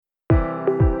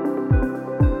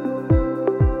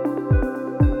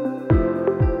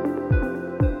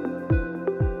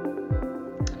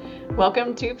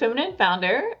Welcome to Feminine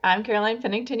Founder. I'm Caroline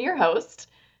Pennington, your host.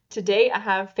 Today I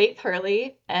have Faith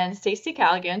Hurley and Stacy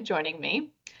Callighan joining me.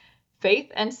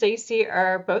 Faith and Stacy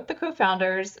are both the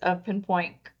co-founders of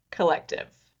Pinpoint Collective.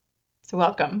 So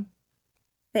welcome.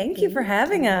 Thank you for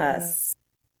having us.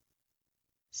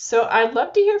 So I'd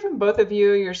love to hear from both of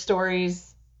you, your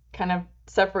stories kind of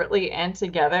separately and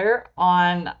together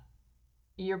on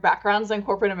your backgrounds in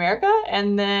corporate America,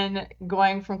 and then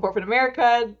going from corporate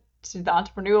America to the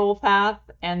entrepreneurial path,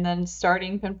 and then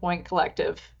starting Pinpoint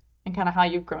Collective, and kind of how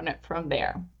you've grown it from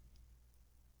there.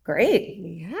 Great.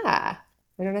 Yeah.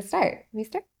 Where do I start? Let me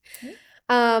start.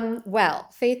 Well,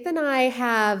 Faith and I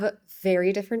have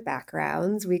very different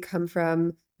backgrounds. We come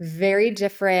from very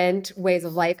different ways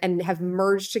of life and have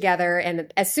merged together.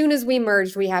 And as soon as we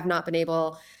merged, we have not been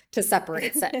able to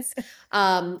separate since.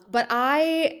 But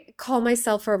I call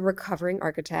myself a recovering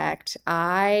architect.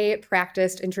 I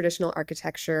practiced in traditional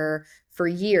architecture for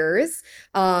years.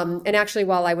 And actually,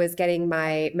 while I was getting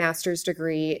my master's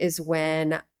degree is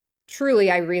when truly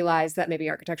I realized that maybe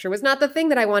architecture was not the thing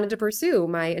that I wanted to pursue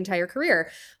my entire career.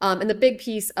 And the big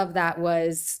piece of that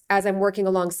was, as I'm working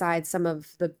alongside some of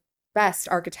the best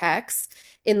architects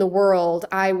in the world,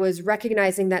 I was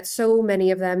recognizing that so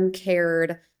many of them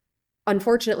cared,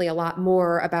 unfortunately, a lot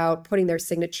more about putting their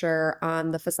signature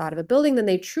on the facade of a building than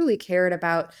they truly cared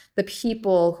about the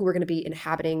people who were going to be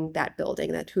inhabiting that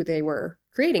building, that who they were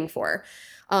creating for.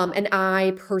 And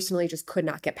I personally just could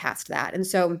not get past that. And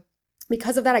so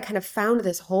because of that, I kind of found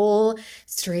this whole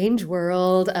strange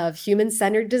world of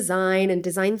human-centered design and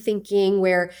design thinking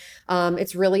where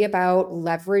it's really about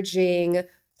leveraging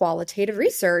qualitative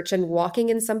research and walking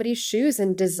in somebody's shoes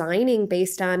and designing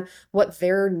based on what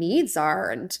their needs are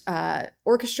and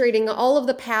orchestrating all of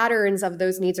the patterns of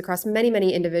those needs across many,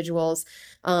 many individuals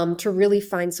to really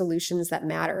find solutions that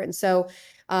matter. And so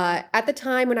at the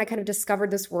time when I kind of discovered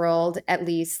this world, at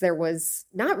least, there was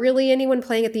not really anyone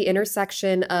playing at the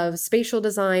intersection of spatial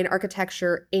design,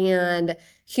 architecture, and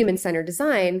human-centered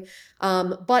design.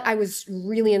 But I was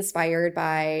really inspired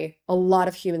by a lot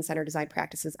of human-centered design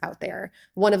practices out there.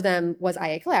 One of them was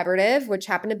IA Collaborative, which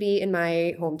happened to be in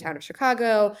my hometown of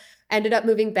Chicago. Ended up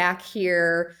moving back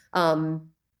here.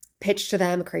 Pitched to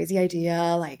them a crazy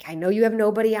idea. Like, I know you have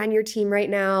nobody on your team right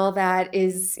now that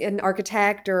is an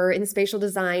architect or in spatial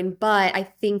design, but I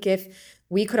think if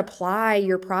we could apply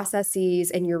your processes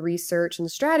and your research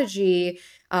and strategy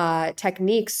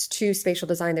techniques to spatial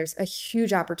design, there's a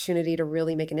huge opportunity to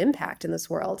really make an impact in this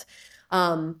world.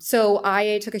 So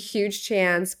IA took a huge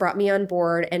chance, brought me on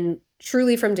board, and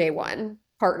truly from day one,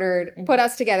 partnered, put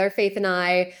us together, Faith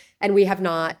and we have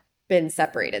not been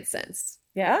separated since.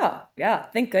 Yeah.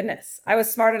 Thank goodness. I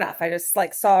was smart enough. I just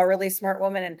saw a really smart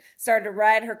woman and started to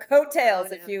ride her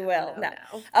coattails, if you will. No.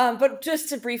 But just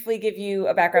to briefly give you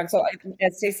a background. So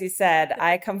as Stacy said,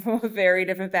 I come from a very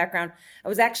different background. I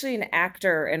was actually an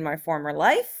actor in my former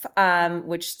life,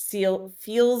 which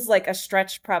feels like a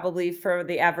stretch probably for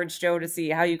the average Joe to see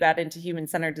how you got into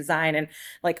human-centered design and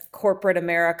corporate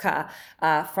America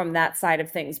from that side of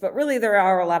things. But really there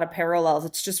are a lot of parallels.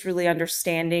 It's just really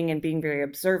understanding and being very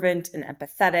observant and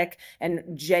empathetic and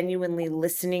genuinely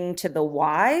listening to the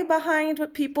why behind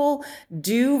what people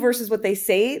do versus what they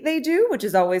say they do, which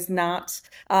is always not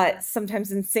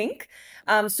sometimes in sync.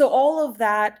 So all of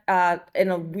that in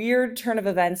a weird turn of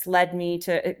events led me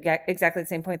to exactly the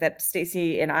same point that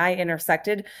Stacy and I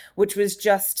intersected, which was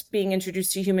just being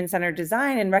introduced to human-centered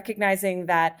design and recognizing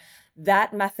that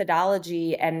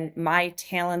methodology and my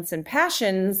talents and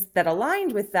passions that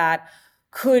aligned with that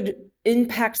could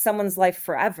impact someone's life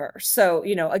forever. So,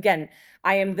 again,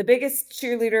 I am the biggest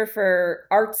cheerleader for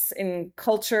arts and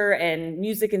culture and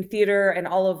music and theater and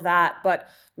all of that. But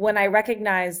when I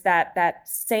recognize that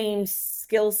same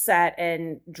skill set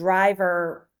and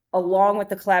driver, along with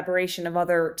the collaboration of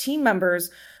other team members,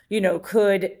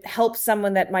 could help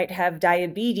someone that might have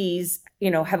diabetes,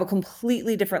 have a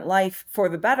completely different life for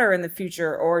the better in the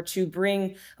future, or to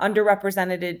bring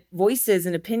underrepresented voices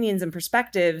and opinions and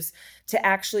perspectives to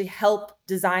actually help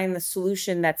design the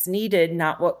solution that's needed,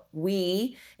 not what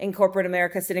we in corporate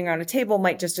America sitting around a table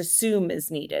might just assume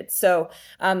is needed. So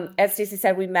as Stacy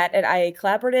said, we met at IA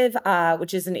Collaborative,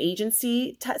 which is an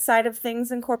agency side of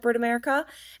things in corporate America.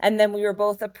 And then we were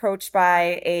both approached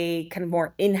by a kind of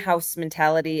more in-house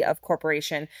mentality of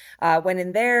corporation. Went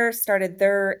in there, started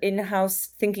their in-house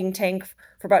thinking tank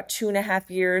for about 2.5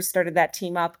 years, started that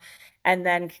team up. And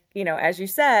then, as you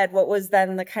said, what was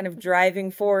then the kind of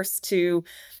driving force to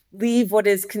leave what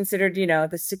is considered,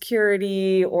 the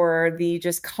security or the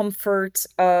just comfort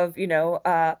of,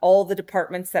 all the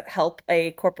departments that help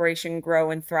a corporation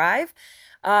grow and thrive,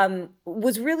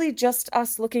 was really just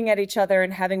us looking at each other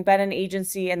and having been an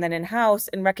agency and then in-house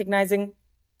and recognizing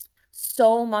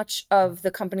so much of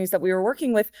the companies that we were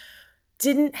working with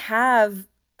didn't have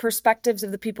perspectives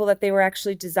of the people that they were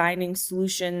actually designing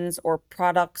solutions or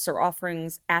products or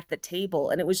offerings at the table.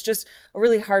 And it was just a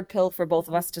really hard pill for both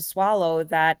of us to swallow,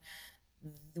 that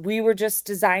we were just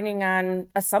designing on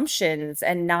assumptions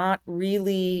and not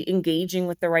really engaging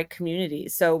with the right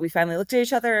communities. So we finally looked at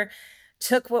each other,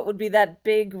 took what would be that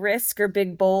big risk or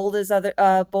big bold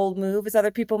move, as other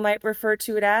people might refer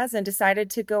to it as, and decided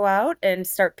to go out and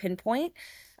start Pinpoint.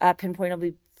 Pinpoint will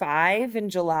be 5 in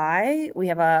July. We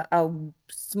have a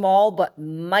small but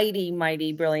mighty,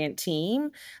 mighty brilliant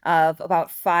team of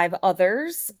about 5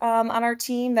 others on our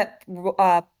team that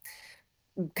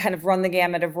kind of run the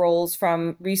gamut of roles,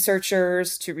 from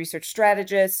researchers to research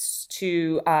strategists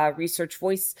to research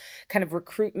voice kind of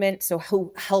recruitment. So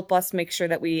who help us make sure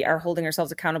that we are holding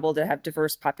ourselves accountable to have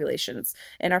diverse populations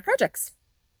in our projects.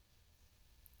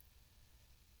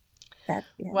 Yeah.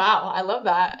 Wow, I love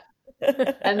that.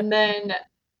 And then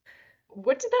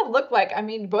what did that look like? I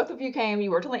mean, both of you came,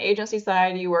 you worked on the agency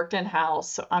side, you worked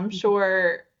in-house. So I'm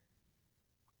sure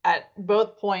at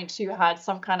both points you had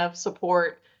some kind of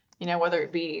support, whether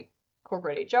it be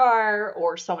corporate HR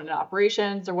or someone in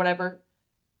operations or whatever,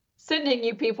 sending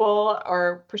you people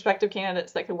or prospective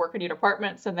candidates that could work in your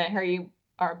departments. And then here you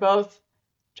are both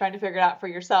trying to figure it out for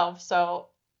yourself. So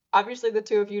obviously the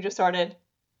two of you just started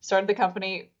the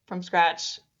company from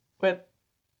scratch with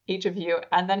each of you.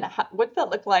 And then what did that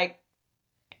look like,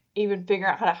 even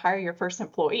figuring out how to hire your first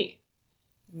employee?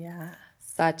 Yeah.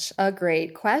 Such a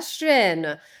great question.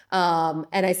 And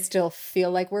I still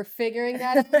feel like we're figuring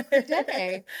that out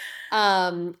today.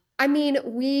 I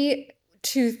mean,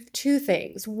 two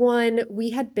things. One,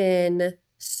 we had been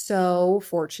so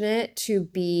fortunate to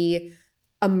be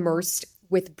immersed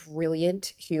with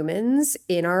brilliant humans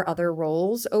in our other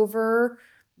roles over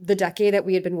the decade that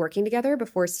we had been working together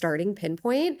before starting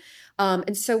Pinpoint.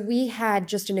 And so we had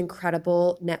just an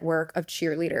incredible network of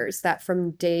cheerleaders that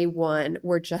from day one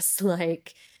were just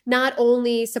like not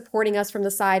only supporting us from the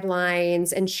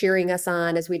sidelines and cheering us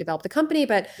on as we developed the company,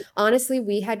 but honestly,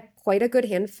 we had quite a good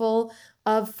handful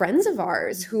of friends of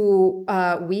ours who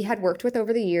we had worked with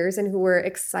over the years and who were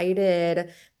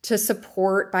excited to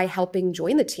support by helping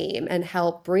join the team and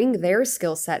help bring their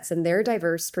skill sets and their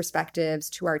diverse perspectives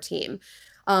to our team.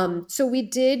 So we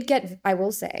did get, I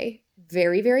will say,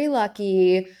 very, very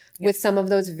lucky with some of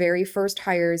those very first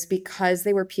hires because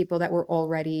they were people that were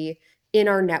already in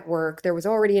our network. There was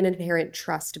already an inherent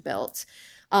trust built.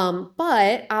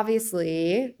 But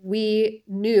obviously, we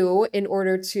knew in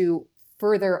order to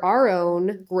further our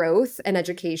own growth and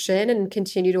education and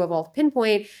continue to evolve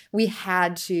Pinpoint, we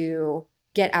had to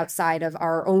get outside of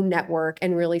our own network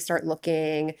and really start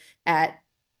looking at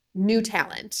new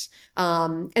talent.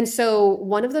 And so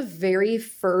one of the very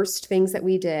first things that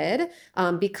we did,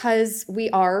 because we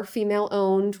are female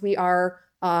owned, we are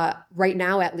right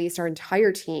now, at least our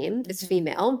entire team is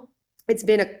female. It's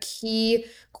been a key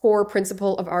core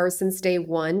principle of ours since day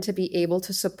one to be able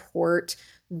to support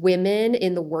women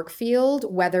in the work field,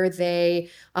 whether they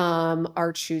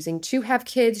are choosing to have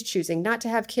kids, choosing not to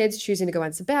have kids, choosing to go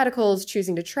on sabbaticals,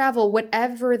 choosing to travel,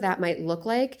 whatever that might look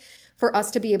like, for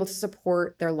us to be able to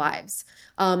support their lives.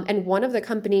 And one of the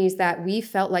companies that we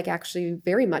felt like actually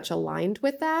very much aligned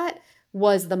with that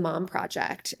was the Mom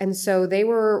Project. And so they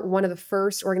were one of the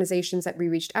first organizations that we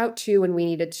reached out to when we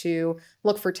needed to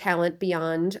look for talent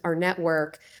beyond our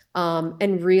network,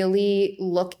 and really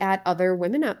look at other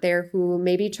women out there who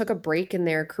maybe took a break in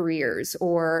their careers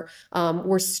or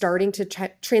were starting to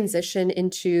transition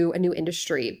into a new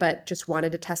industry, but just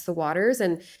wanted to test the waters.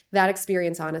 And that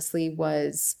experience honestly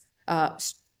was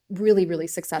really, really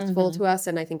successful to us.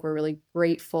 And I think we're really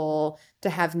grateful to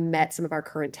have met some of our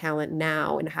current talent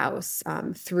now in-house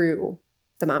through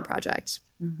the Mom Project.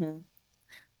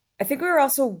 I think we were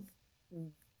also,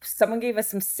 someone gave us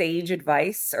some sage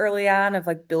advice early on of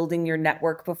like building your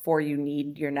network before you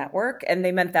need your network. And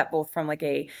they meant that both from like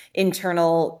a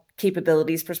internal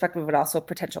capabilities perspective, but also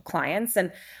potential clients.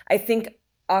 And I think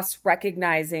us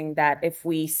recognizing that if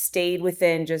we stayed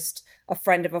within just a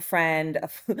friend of a friend,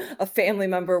 a family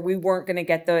member, we weren't going to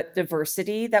get the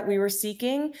diversity that we were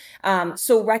seeking.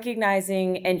 So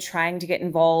recognizing and trying to get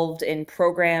involved in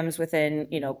programs within,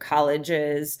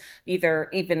 colleges, either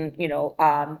even,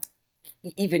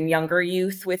 even younger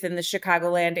youth within the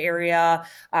Chicagoland area,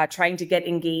 trying to get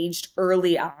engaged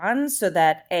early on so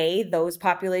that A, those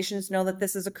populations know that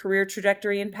this is a career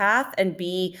trajectory and path, and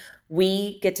B,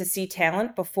 we get to see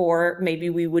talent before maybe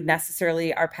we would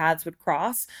necessarily, our paths would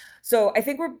cross. So I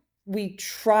think we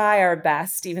try our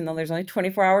best, even though there's only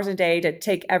 24 hours a day, to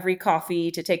take every coffee,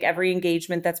 to take every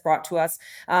engagement that's brought to us,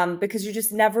 because you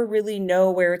just never really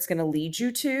know where it's going to lead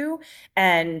you to.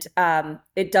 And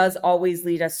it does always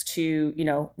lead us to,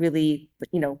 really,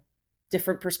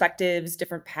 different perspectives,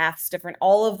 different paths, different,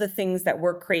 all of the things that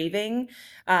we're craving,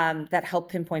 that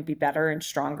help Pinpoint be better and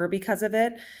stronger because of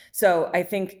it. So I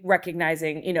think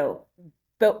recognizing,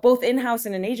 both in-house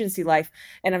and in agency life,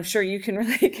 and I'm sure you can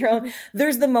relate, Carolyn,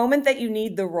 there's the moment that you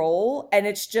need the role, and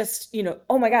it's just,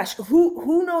 oh my gosh,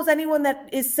 who knows anyone that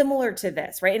is similar to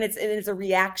this, right? And it's a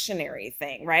reactionary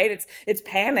thing, right? It's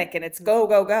panic and it's go,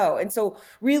 go, go. And so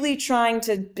really trying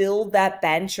to build that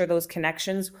bench or those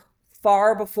connections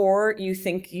far before you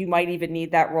think you might even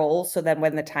need that role, so that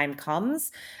when the time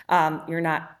comes,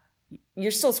 you're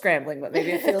still scrambling, but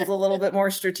maybe it feels a little bit more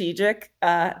strategic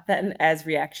than as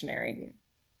reactionary.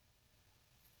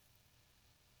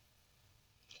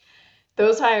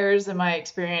 Those hires, in my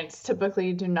experience,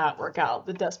 typically do not work out.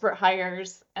 The desperate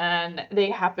hires, and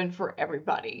they happen for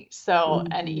everybody. So,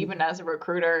 and even as a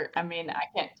recruiter, I mean, I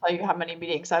can't tell you how many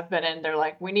meetings I've been in. They're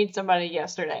like, we need somebody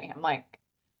yesterday. I'm like,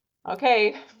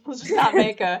 okay, let's just not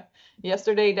make a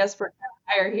yesterday desperate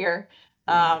hire here,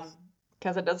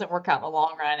 because it doesn't work out in the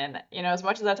long run. And, as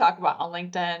much as I talk about on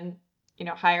LinkedIn,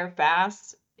 hire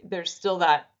fast, there's still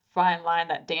that fine line,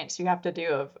 that dance you have to do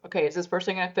of, okay, is this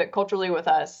person going to fit culturally with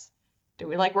us? Do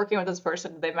we like working with this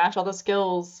person? Do they match all the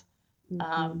skills?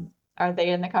 Are they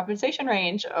in the compensation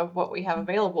range of what we have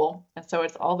available? And so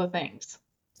it's all the things.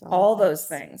 All those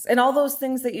things. And all those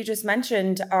things that you just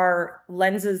mentioned are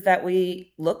lenses that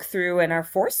we look through and are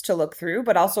forced to look through,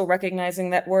 but also recognizing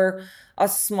that we're a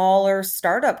smaller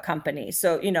startup company.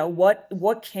 So,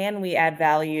 what can we add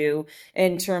value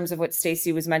in terms of what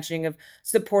Stacy was mentioning of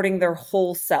supporting their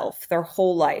whole self, their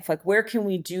whole life? Like, where can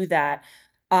we do that?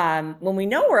 When we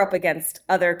know we're up against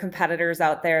other competitors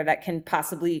out there that can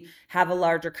possibly have a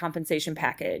larger compensation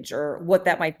package or what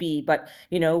that might be. But,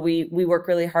 we work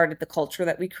really hard at the culture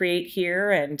that we create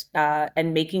here,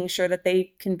 and making sure that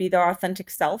they can be their authentic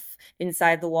self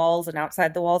inside the walls and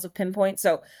outside the walls of Pinpoint.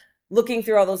 So looking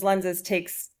through all those lenses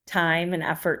takes time and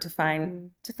effort to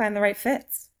find the right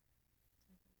fits.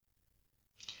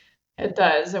 It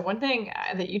does. And one thing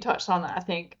that you touched on that I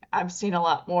think I've seen a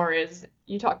lot more is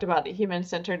you talked about the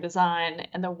human-centered design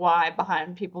and the why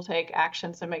behind people take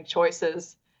actions and make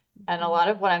choices. And a lot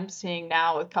of what I'm seeing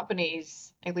now with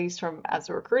companies, at least from as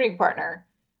a recruiting partner,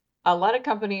 a lot of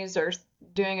companies are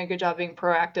doing a good job being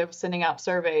proactive, sending out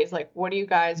surveys like, what do you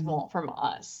guys want from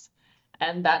us?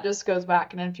 And that just goes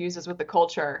back and infuses with the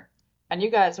culture. And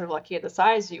you guys are lucky at the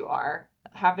size you are,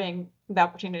 having the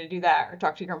opportunity to do that or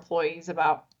talk to your employees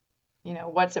about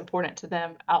what's important to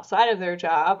them outside of their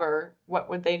job, or what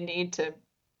would they need to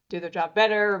do their job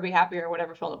better or be happier or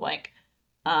whatever, fill in the blank.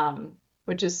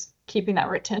 Which is keeping that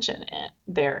retention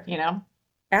there.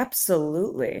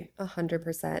 Absolutely.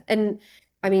 100%. And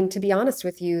I mean, to be honest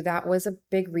with you, that was a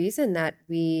big reason that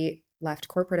we left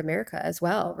corporate America as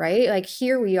well, right? Like,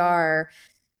 here we are.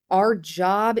 Our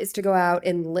job is to go out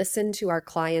and listen to our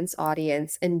clients'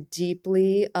 audience and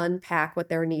deeply unpack what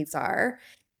their needs are.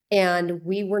 And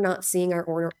we were not seeing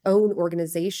our own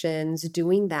organizations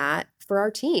doing that for our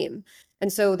team.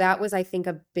 And so that was, I think,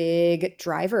 a big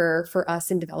driver for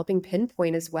us in developing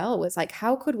Pinpoint as well, was like,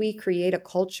 how could we create a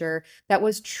culture that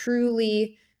was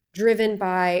truly driven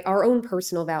by our own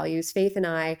personal values, Faith and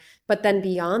I, but then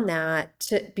beyond that,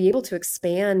 to be able to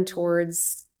expand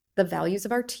towards the values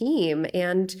of our team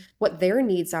and what their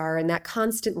needs are, and that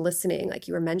constant listening, like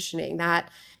you were mentioning, that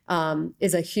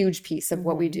is a huge piece of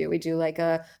what we do. We do like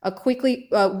a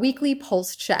weekly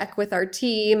pulse check with our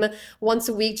team once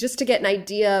a week, just to get an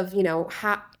idea of,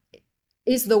 how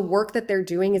is the work that they're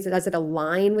doing, does it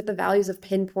align with the values of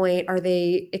Pinpoint? Are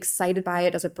they excited by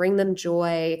it? Does it bring them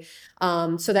joy?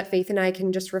 So that Faith and I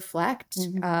can just reflect,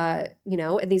 in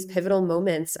these pivotal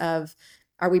moments of,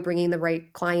 are we bringing the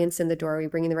right clients in the door? Are we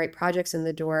bringing the right projects in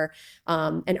the door?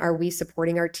 And are we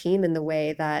supporting our team in the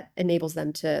way that enables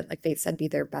them to, like Faith said, be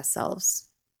their best selves?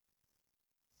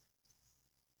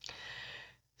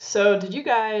 So did you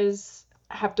guys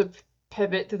have to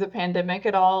pivot through the pandemic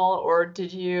at all, or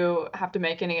did you have to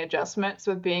make any adjustments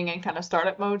with being in kind of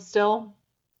startup mode still?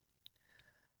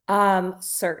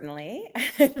 Certainly.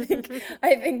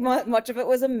 I think much of it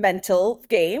was a mental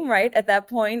game, right? At that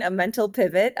point, a mental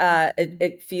pivot.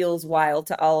 It feels wild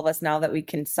to all of us now that we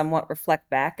can somewhat reflect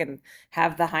back and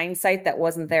have the hindsight that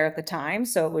wasn't there at the time.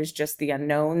 So it was just the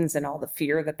unknowns and all the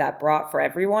fear that that brought for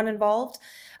everyone involved.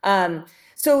 Um,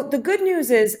 so the good news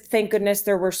is, thank goodness,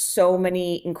 there were so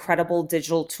many incredible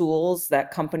digital tools that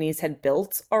companies had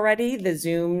built already, the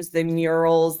Zooms, the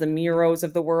Murals, the Miros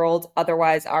of the world.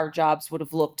 Otherwise, our jobs would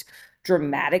have looked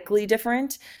dramatically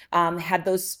different. Had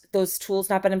those tools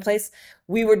not been in place,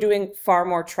 we were doing far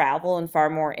more travel and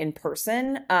far more in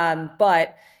person.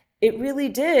 But it really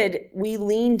did. We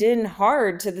leaned in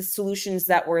hard to the solutions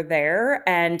that were there,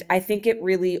 and I think it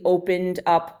really opened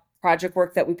up project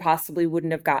work that we possibly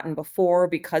wouldn't have gotten before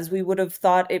because we would have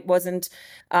thought it wasn't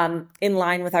in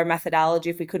line with our methodology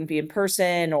if we couldn't be in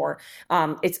person, or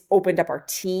it's opened up our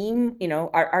team.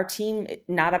 Our team,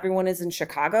 not everyone is in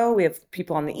Chicago. We have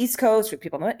people on the East Coast, we have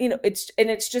people on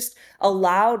it's just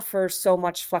allowed for so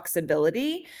much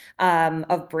flexibility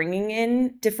of bringing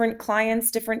in different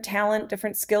clients, different talent,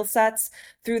 different skill sets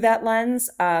through that lens.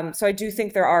 So I do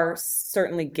think there are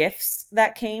certainly gifts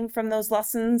that came from those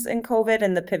lessons in COVID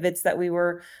and the pivots that we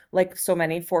were, like so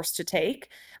many, forced to take.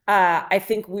 I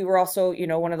think we were also,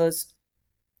 one of those,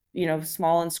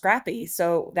 small and scrappy.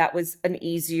 So that was an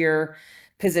easier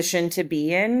position to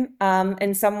be in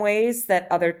some ways, that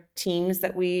other teams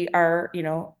that we are,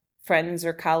 friends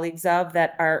or colleagues of,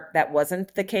 that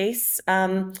wasn't the case,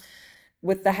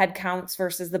 with the headcounts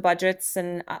versus the budgets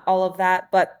and all of that.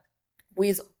 But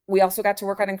we we also got to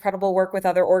work on incredible work with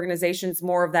other organizations,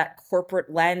 more of that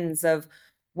corporate lens of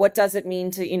what does it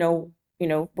mean to,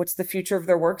 what's the future of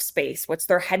their workspace? What's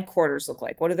their headquarters look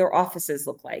like? What do their offices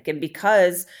look like? And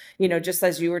because, just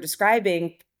as you were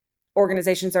describing,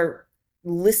 organizations are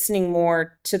listening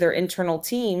more to their internal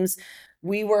teams.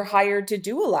 We were hired to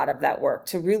do a lot of that work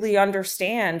to really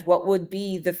understand what would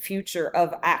be the future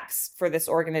of X for this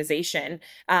organization,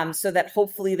 so that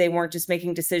hopefully they weren't just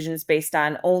making decisions based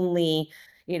on only,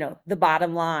 the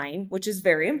bottom line, which is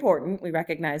very important. We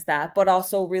recognize that, but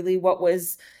also really what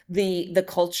was the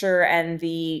culture and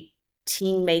the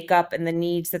team makeup and the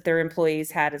needs that their employees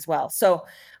had as well. So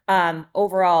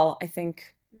overall, I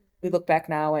think we look back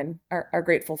now and are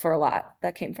grateful for a lot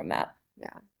that came from that.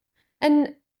 Yeah.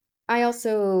 And I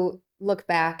also look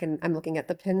back and I'm looking at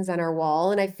the pins on our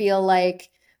wall, and I feel like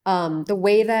the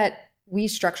way that we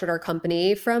structured our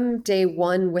company from day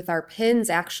one with our pins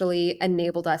actually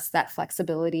enabled us that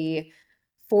flexibility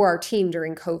for our team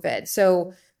during COVID.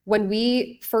 So when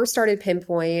we first started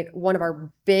Pinpoint, one of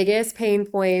our biggest pain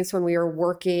points when we were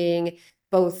working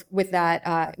both with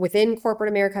that within corporate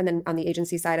America and then on the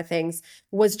agency side of things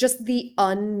was just the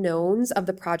unknowns of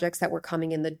the projects that were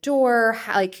coming in the door.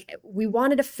 Like we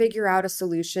wanted to figure out a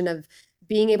solution of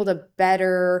being able to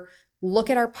better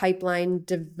look at our pipeline,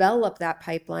 develop that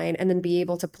pipeline, and then be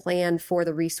able to plan for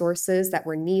the resources that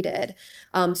were needed.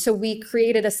 So we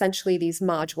created essentially these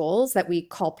modules that we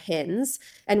call pins,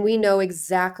 and we know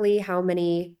exactly how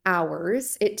many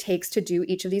hours it takes to do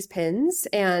each of these pins.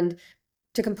 And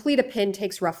to complete a pin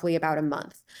takes roughly about a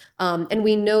month. And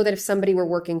we know that if somebody were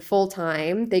working full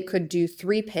time, they could do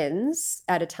 3 pins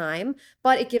at a time,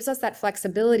 but it gives us that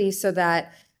flexibility so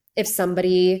that if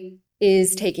somebody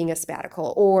is taking a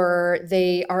sabbatical or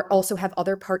they are also have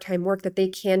other part-time work, that they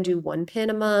can do 1 pin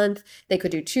a month, they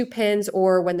could do 2 pins,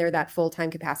 or when they're that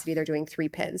full-time capacity, they're doing 3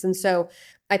 pins. And so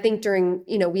I think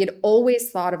we had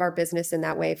always thought of our business in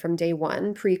that way from day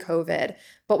one, pre-COVID.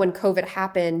 But when COVID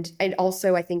happened, it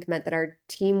also, I think, meant that our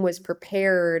team was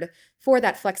prepared for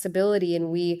that flexibility. And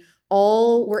we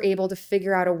all were able to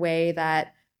figure out a way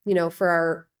that,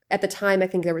 at the time, I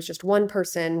think there was just one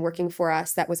person working for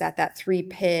us that was at that 3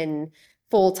 pin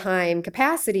full-time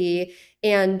capacity.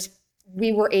 And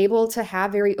we were able to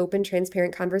have very open,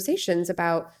 transparent conversations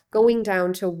about going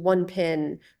down to 1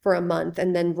 pin for a month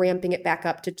and then ramping it back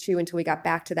up to 2 until we got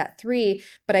back to that 3.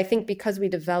 But I think because we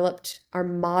developed our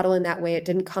model in that way, it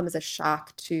didn't come as a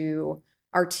shock to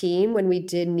our team when we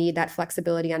did need that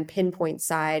flexibility on Pinpoint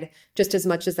side, just as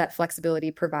much as that flexibility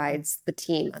provides the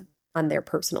team on their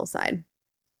personal side.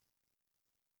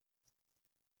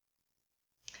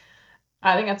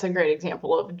 I think that's a great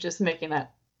example of just making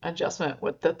that adjustment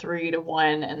with the 3 to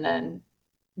 1, and then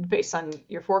based on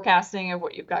your forecasting of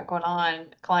what you've got going on,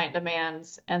 client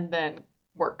demands, and then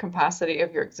work capacity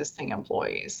of your existing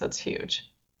employees. That's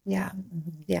huge. Yeah.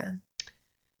 Yeah.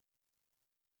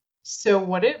 So,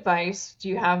 what advice do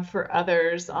you have for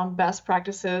others on best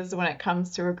practices when it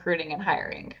comes to recruiting and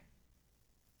hiring?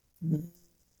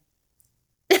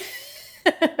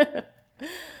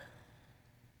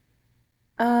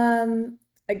 Um,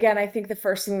 Again, I think the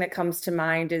first thing that comes to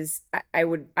mind is I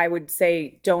would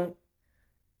say don't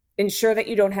ensure that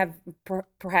you don't have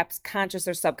perhaps conscious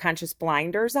or subconscious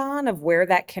blinders on of where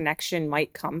that connection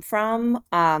might come from,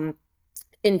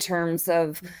 in terms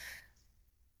of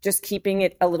just keeping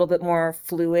it a little bit more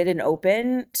fluid and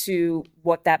open to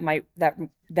what that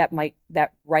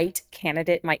right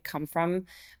candidate might come from.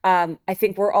 I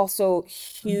think we're also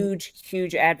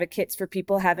huge advocates for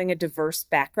people having a diverse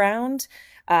background.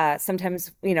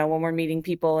 Sometimes, when we're meeting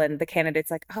people and the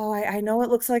candidate's like, oh, I know it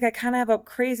looks like I kind of have a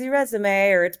crazy resume,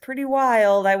 or it's pretty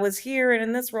wild. I was here and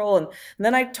in this role, and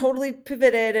then I totally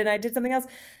pivoted and I did something else.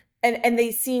 And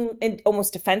they seem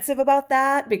almost defensive about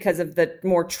that because of the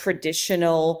more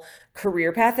traditional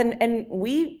career path. And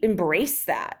we embrace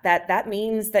that. That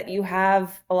means that you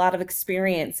have a lot of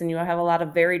experience and you have a lot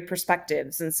of varied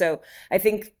perspectives. And so I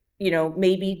think,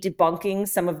 maybe debunking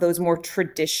some of those more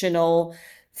traditional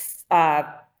uh,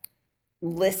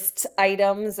 list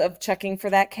items of checking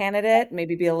for that candidate,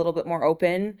 maybe be a little bit more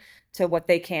open to what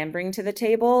they can bring to the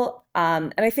table.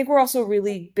 And I think we're also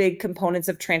really big components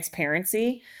of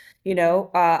transparency,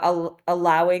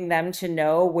 allowing them to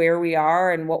know where we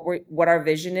are and what our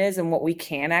vision is and what we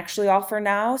can actually offer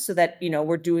now, so that,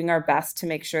 we're doing our best to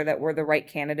make sure that we're the right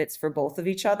candidates for both of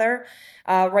each other,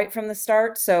 right from the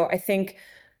start. So I think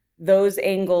those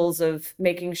angles of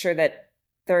making sure that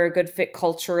they're a good fit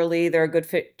culturally, they're a good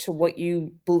fit to what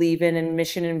you believe in and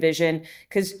mission and vision,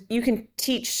 because you can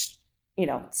teach,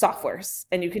 softwares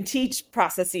and you can teach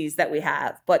processes that we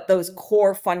have, but those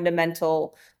core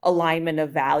fundamental alignment of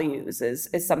values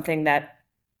is something that,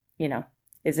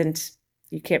 isn't,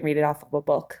 you can't read it off of a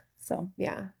book. So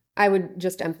Yeah. I would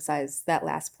just emphasize that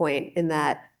last point in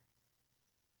that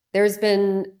there's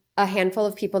been a handful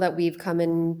of people that we've come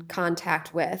in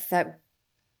contact with that,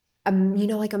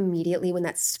 like immediately when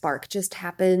that spark just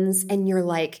happens and you're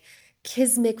like,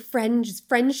 kismic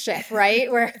friendship,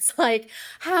 right? Where it's like,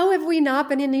 how have we not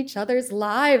been in each other's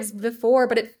lives before?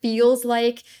 But it feels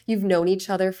like you've known each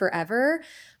other forever.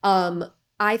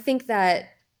 I think that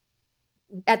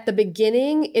at the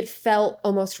beginning, it felt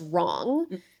almost wrong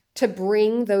to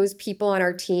bring those people on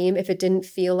our team if it didn't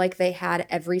feel like they had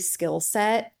every skill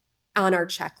set on our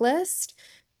checklist,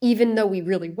 even though we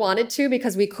really wanted to,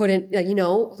 because we couldn't,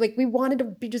 we wanted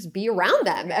to just be around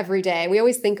them every day. We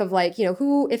always think of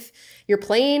if your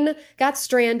plane got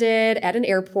stranded at an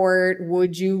airport,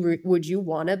 would you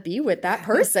want to be with that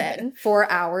person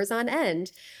for hours on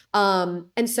end?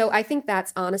 And so I think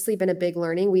that's honestly been a big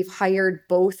learning. We've hired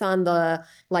both on the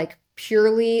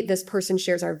purely this person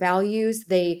shares our values.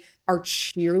 They are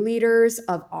cheerleaders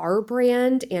of our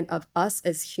brand and of us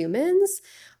as humans.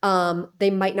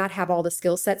 They might not have all the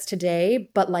skill sets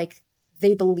today, but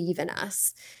they believe in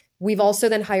us. We've also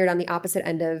then hired on the opposite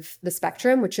end of the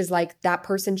spectrum, which is that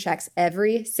person checks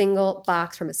every single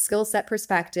box from a skill set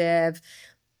perspective,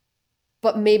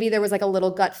 but maybe there was a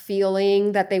little gut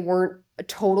feeling that they weren't a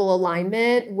total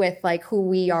alignment with who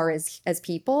we are as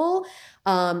people.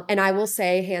 And I will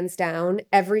say, hands down,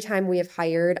 every time we have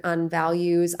hired on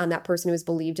values on that person who has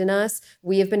believed in us,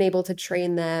 we have been able to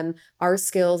train them our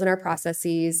skills and our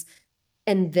processes,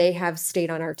 and they have stayed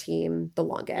on our team the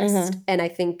longest. And I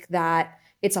think that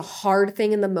it's a hard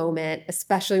thing in the moment,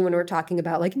 especially when we're talking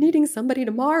about needing somebody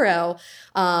tomorrow,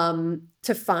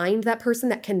 to find that person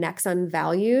that connects on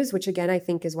values, which again, I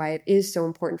think is why it is so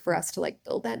important for us to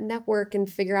build that network and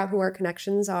figure out who our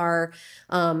connections are,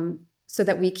 so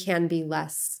that we can be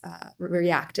less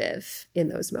reactive in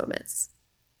those moments.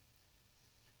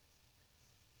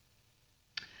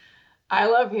 I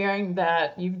love hearing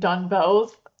that you've done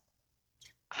both,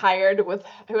 hired with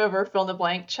whoever fill in the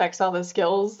blank checks all the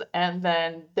skills, and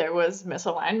then there was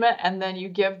misalignment, and then you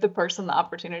give the person the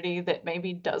opportunity that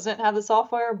maybe doesn't have the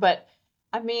software. But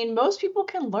most people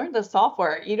can learn the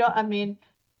software. You don't,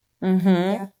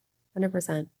 Yeah,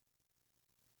 100%.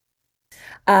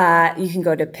 You can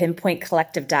go to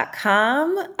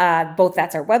pinpointcollective.com. Both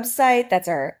that's our website, that's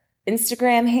our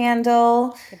Instagram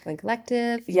handle. Pinpoint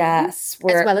Collective. Yes.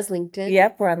 As well as LinkedIn.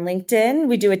 Yep, we're on LinkedIn.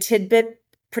 We do a tidbit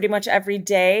pretty much every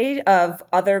day of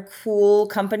other cool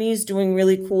companies doing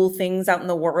really cool things out in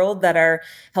the world that are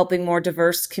helping more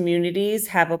diverse communities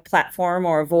have a platform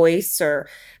or a voice, or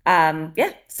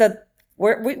so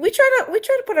we try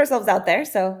to put ourselves out there.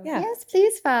 So yeah. Yes,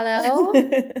 please follow.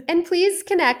 And please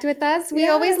connect with us. We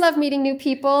always love meeting new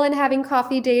people and having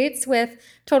coffee dates with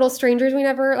total strangers. We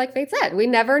never, like Faith said, we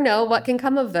never know what can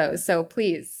come of those. So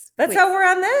please. That's how we're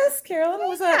on this, Carolyn. It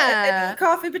was a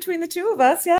coffee between the two of us. Yeah.